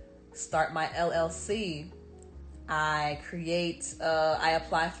school, start my LLC. I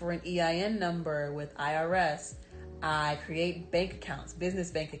apply for an EIN number with IRS. I create bank accounts,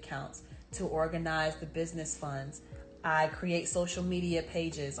 business bank accounts to organize the business funds. I create social media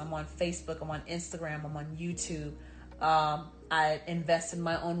pages. I'm on Facebook, I'm on Instagram, I'm on YouTube. I invest in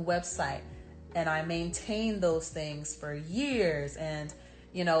my own website and I maintain those things for years. And,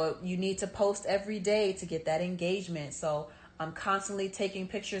 you need to post every day to get that engagement. So I'm constantly taking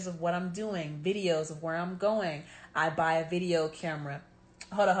pictures of what I'm doing, videos of where I'm going. I buy a video camera.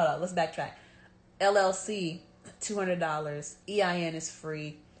 Hold on. Let's backtrack. LLC, $200. EIN is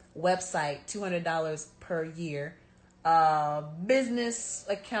free. Website, $200 per year. Business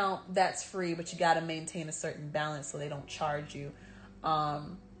account, that's free, but you got to maintain a certain balance so they don't charge you.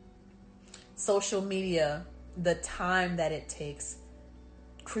 Social media, the time that it takes,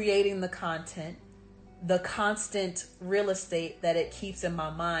 creating the content, the constant real estate that it keeps in my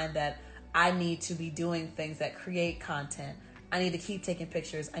mind that I need to be doing things that create content. I need to keep taking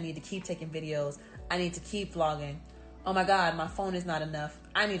pictures. I need to keep taking videos. I need to keep vlogging. Oh my God, my phone is not enough.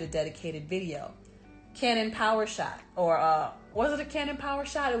 I need a dedicated video. Canon PowerShot, or was it a Canon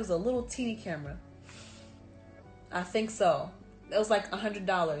PowerShot? It was a little teeny camera. I think so. It was like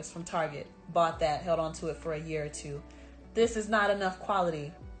 $100 from Target. Bought that, held on to it for a year or two. This is not enough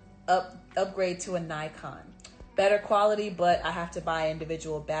quality. Upgrade to a Nikon. Better quality, but I have to buy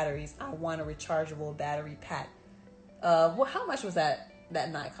individual batteries. I want a rechargeable battery pack. How much was that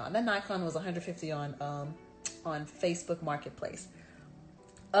Nikon? That Nikon was $150 on Facebook Marketplace.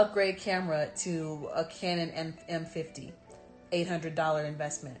 Upgrade camera to a Canon M50, $800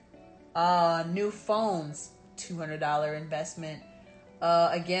 investment. New phones, $200 investment.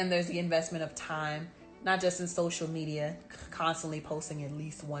 Again, there's the investment of time, not just in social media, constantly posting at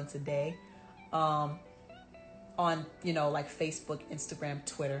least once a day. On, like Facebook, Instagram,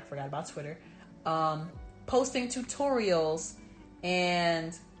 Twitter, forgot about Twitter. Posting tutorials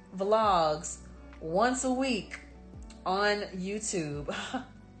and vlogs once a week on YouTube.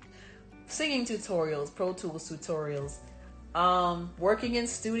 Singing tutorials, Pro Tools tutorials, working in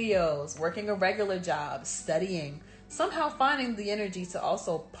studios, working a regular job, studying, somehow finding the energy to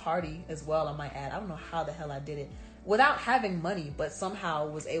also party as well, I might add. I don't know how the hell I did it without having money, but somehow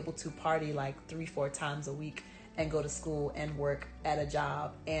was able to party like 3-4 times a week and go to school and work at a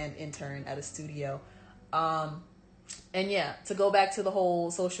job and intern at a studio. And yeah, to go back to the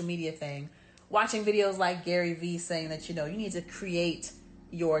whole social media thing, watching videos like Gary Vee saying that, you need to create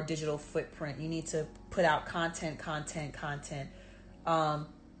your digital footprint. You need to put out content. So I'm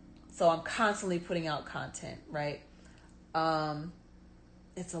constantly putting out content, right?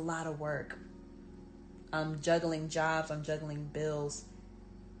 It's a lot of work. I'm juggling jobs. I'm juggling bills.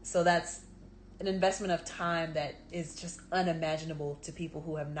 So that's an investment of time that is just unimaginable to people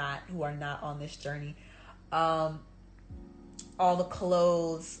who are not on this journey. All the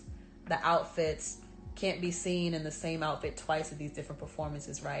clothes, the outfits, can't be seen in the same outfit twice at these different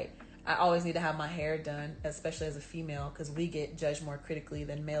performances, right? I always need to have my hair done, especially as a female, because we get judged more critically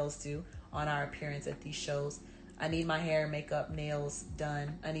than males do on our appearance at these shows. I need my hair, makeup, nails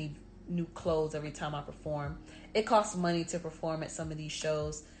done. I need new clothes every time I perform. It costs money to perform at some of these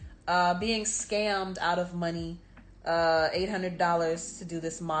shows. Being scammed out of money, $800 to do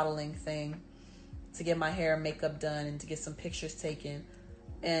this modeling thing, to get my hair and makeup done and to get some pictures taken.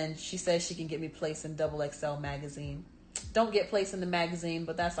 And she says she can get me placed in XXL magazine. Don't get placed in the magazine,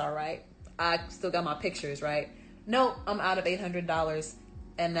 but that's all right. I still got my pictures, right? Nope, I'm out of $800.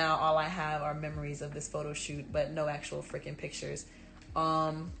 And now all I have are memories of this photo shoot, but no actual freaking pictures.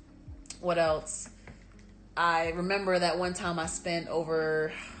 What else? I remember that one time I spent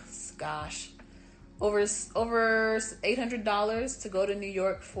over $800 to go to New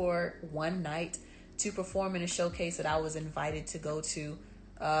York for one night to perform in a showcase that I was invited to go to.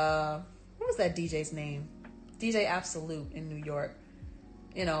 What was that DJ's name? DJ Absolute in New York.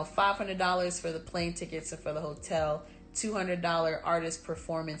 $500 for the plane tickets and for the hotel, $200 artist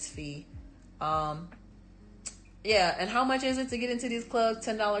performance fee. Yeah, and how much is it to get into these clubs?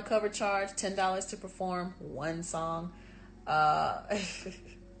 $10 cover charge, $10 to perform one song. And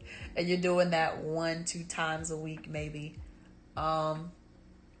you're doing that 1-2 times a week, maybe.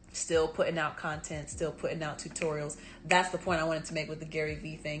 still putting out content, still putting out tutorials. That's the point I wanted to make with the Gary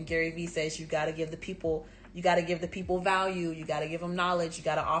Vee thing. Gary Vee says you got to give the people value. You got to give them knowledge. You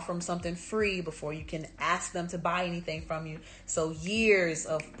got to offer them something free before you can ask them to buy anything from you. So years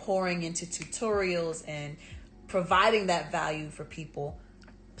of pouring into tutorials and providing that value for people,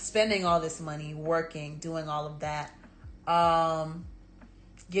 spending all this money, working, doing all of that,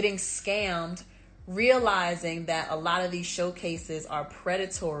 getting scammed, realizing that a lot of these showcases are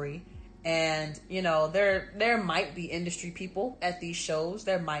predatory. And, there might be industry people at these shows.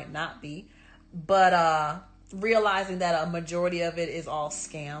 There might not be. But realizing that a majority of it is all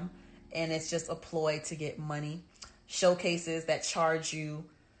scam and it's just a ploy to get money. Showcases that charge you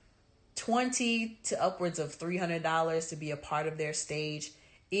 $20 to upwards of $300 to be a part of their stage,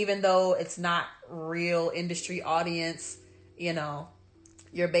 even though it's not real industry audience.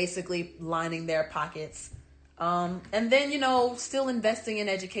 You're basically lining their pockets. And then, still investing in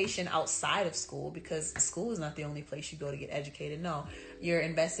education outside of school, because school is not the only place you go to get educated. No, you're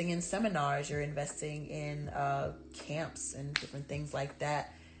investing in seminars, you're investing in camps and different things like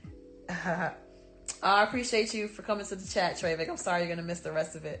that. I appreciate you for coming to the chat, Trayvick. I'm sorry you're going to miss the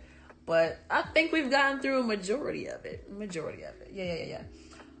rest of it, but I think we've gotten through a majority of it. Yeah.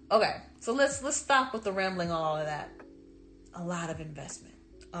 Okay, so let's stop with the rambling on all of that. A lot of investment.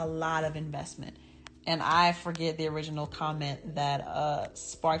 And I forget the original comment that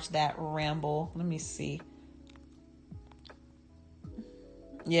sparked that ramble. Let me see.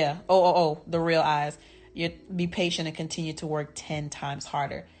 Yeah. Oh, the real eyes. You be patient and continue to work 10 times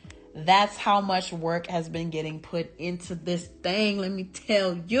harder. That's how much work has been getting put into this thing, let me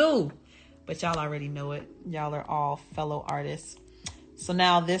tell you. But y'all already know it. Y'all are all fellow artists. So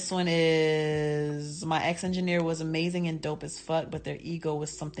now this one is, my ex-engineer was amazing and dope as fuck, but their ego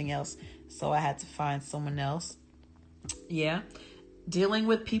was something else. So I had to find someone else. Yeah. Dealing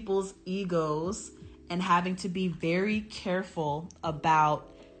with people's egos and having to be very careful about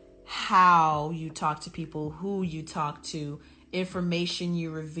how you talk to people, who you talk to, information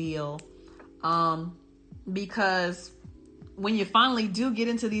you reveal. Because when you finally do get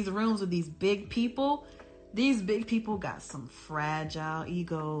into these rooms with these big people got some fragile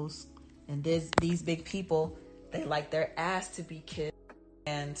egos. And these big people, they like their ass to be kissed.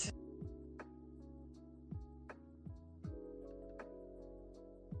 And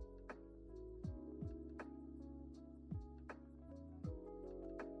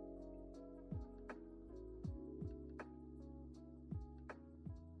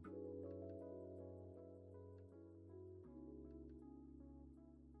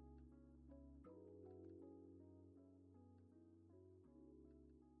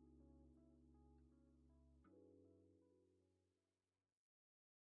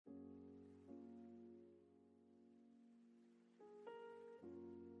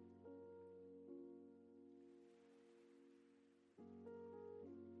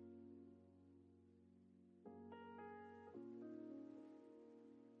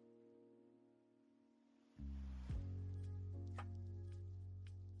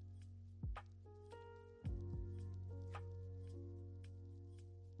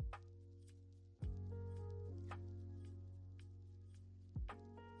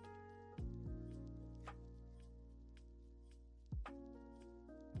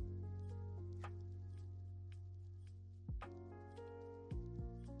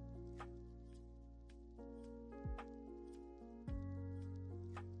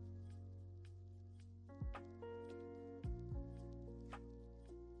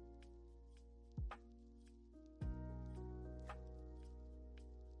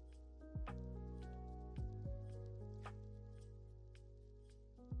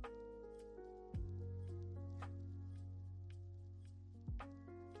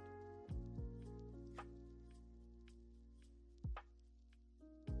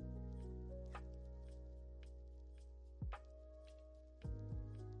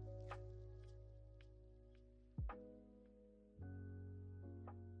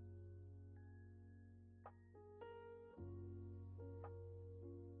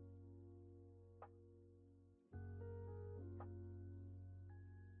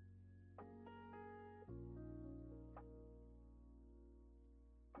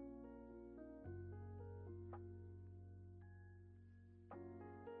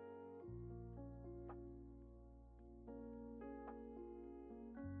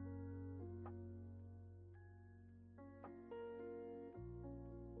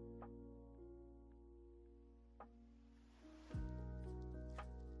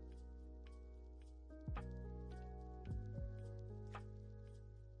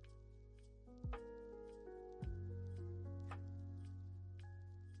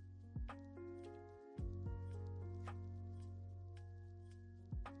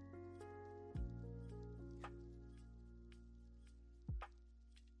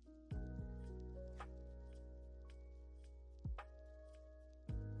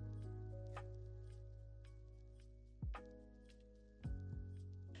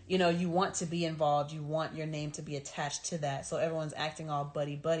you want to be involved. You want your name to be attached to that. So everyone's acting all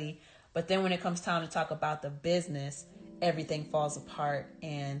buddy buddy. But then when it comes time to talk about the business, everything falls apart.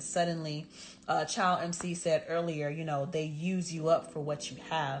 And suddenly, Child MC said earlier, they use you up for what you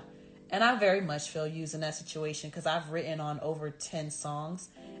have. And I very much feel used in that situation because I've written on over 10 songs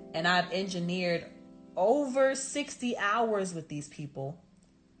and I've engineered over 60 hours with these people,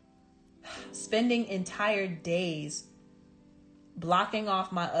 spending entire days blocking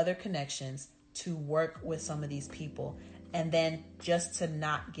off my other connections to work with some of these people, and then just to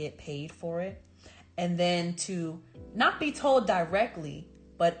not get paid for it, and then to not be told directly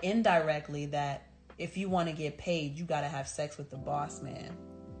but indirectly that if you want to get paid, you got to have sex with the boss man.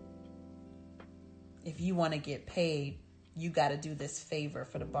 If you want to get paid, you got to do this favor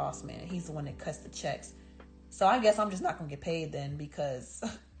for the boss man. He's the one that cuts the checks. So I guess I'm just not going to get paid then, because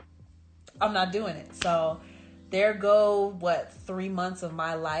I'm not doing it. So there go, 3 months of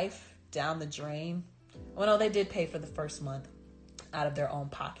my life down the drain. Well, no, they did pay for the first month out of their own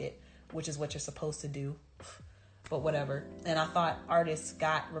pocket, which is what you're supposed to do. But whatever. And I thought artists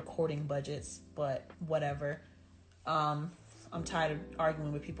got recording budgets, but whatever. I'm tired of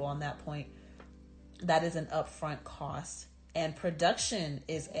arguing with people on that point. That is an upfront cost. And production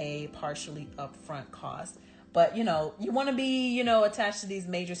is a partially upfront cost. But, you want to be, attached to these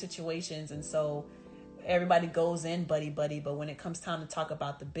major situations. And so everybody goes in buddy. But when it comes time to talk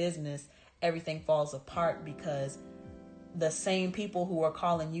about the business, everything falls apart because the same people who are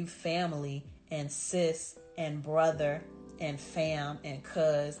calling you family and sis and brother and fam and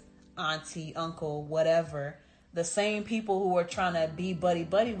cuz, auntie, uncle, whatever, the same people who are trying to be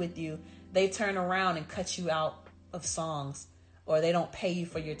buddy with you, they turn around and cut you out of songs, or they don't pay you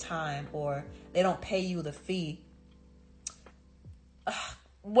for your time, or they don't pay you the fee.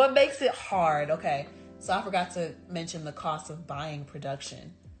 What makes it hard? Okay, so I forgot to mention the cost of buying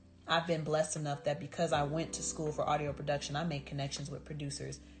production. I've been blessed enough that because I went to school for audio production, I made connections with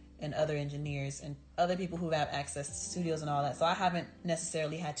producers and other engineers and other people who have access to studios and all that. So I haven't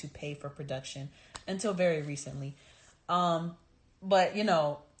necessarily had to pay for production until very recently. But,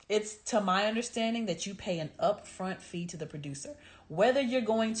 it's to my understanding that you pay an upfront fee to the producer. Whether you're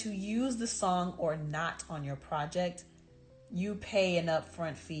going to use the song or not on your project, you pay an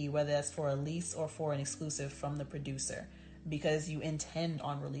upfront fee, whether that's for a lease or for an exclusive from the producer, because you intend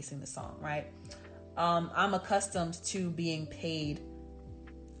on releasing the song, right? I'm accustomed to being paid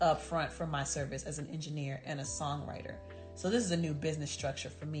upfront for my service as an engineer and a songwriter. So this is a new business structure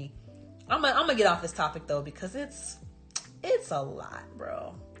for me. I'm gonna get off this topic though, because it's a lot,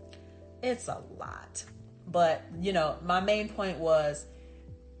 bro. It's a lot. But, my main point was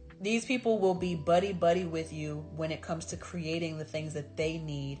these people will be buddy with you when it comes to creating the things that they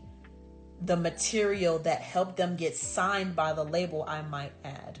need, the material that helped them get signed by the label, I might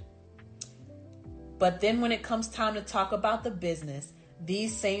add. But then when it comes time to talk about the business,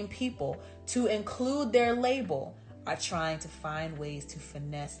 these same people, to include their label, are trying to find ways to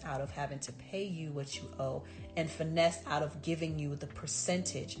finesse out of having to pay you what you owe, and finesse out of giving you the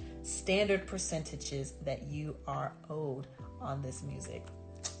standard percentages that you are owed on this music.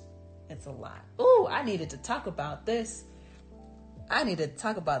 It's a lot. Ooh, I needed to talk about this.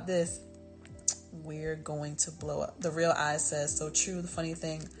 We're going to blow up. The Real Eyes says, so true. The funny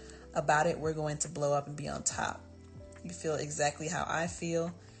thing about it, we're going to blow up and be on top. You feel exactly how I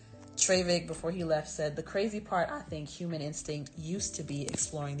feel. Treyvig, before he left, said, the crazy part, I think human instinct used to be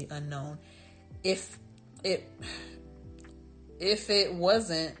exploring the unknown. If it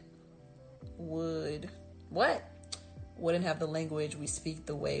wasn't, wouldn't have the language we speak,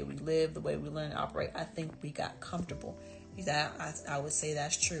 the way we live, the way we learn to operate. I think we got comfortable. I would say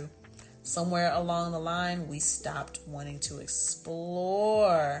that's true. Somewhere along the line, we stopped wanting to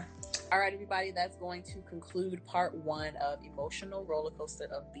explore. All right, everybody, that's going to conclude part 1 of Emotional Roller Coaster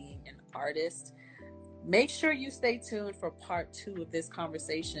of Being an Artist. Make sure you stay tuned for part 2 of this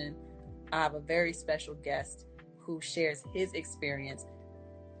conversation. I have a very special guest who shares his experience,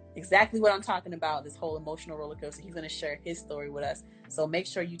 exactly what I'm talking about, this whole emotional roller coaster. He's going to share his story with us. So make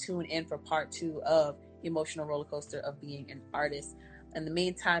sure you tune in for part 2 of Emotional Roller Coaster of Being an Artist. In the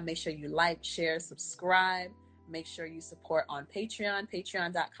meantime, make sure you like, share, subscribe. Make sure you support on Patreon,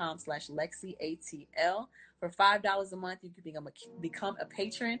 patreon.com/LexiATL. For $5 a month, you can become a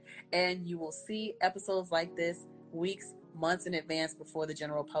patron, and you will see episodes like this weeks, months in advance before the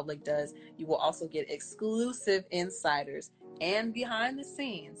general public does. You will also get exclusive insiders and behind the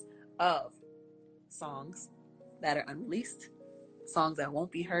scenes of songs that are unreleased, songs that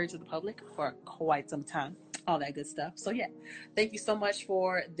won't be heard to the public for quite some time, all that good stuff. So yeah, thank you so much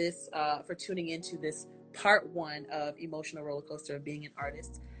for this, for tuning into this part 1 of Emotional Roller Coaster of Being an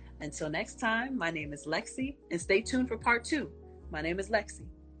Artist. Until next time, my name is Lexi, and stay tuned for part 2. My name is Lexi.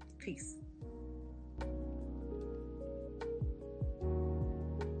 Peace.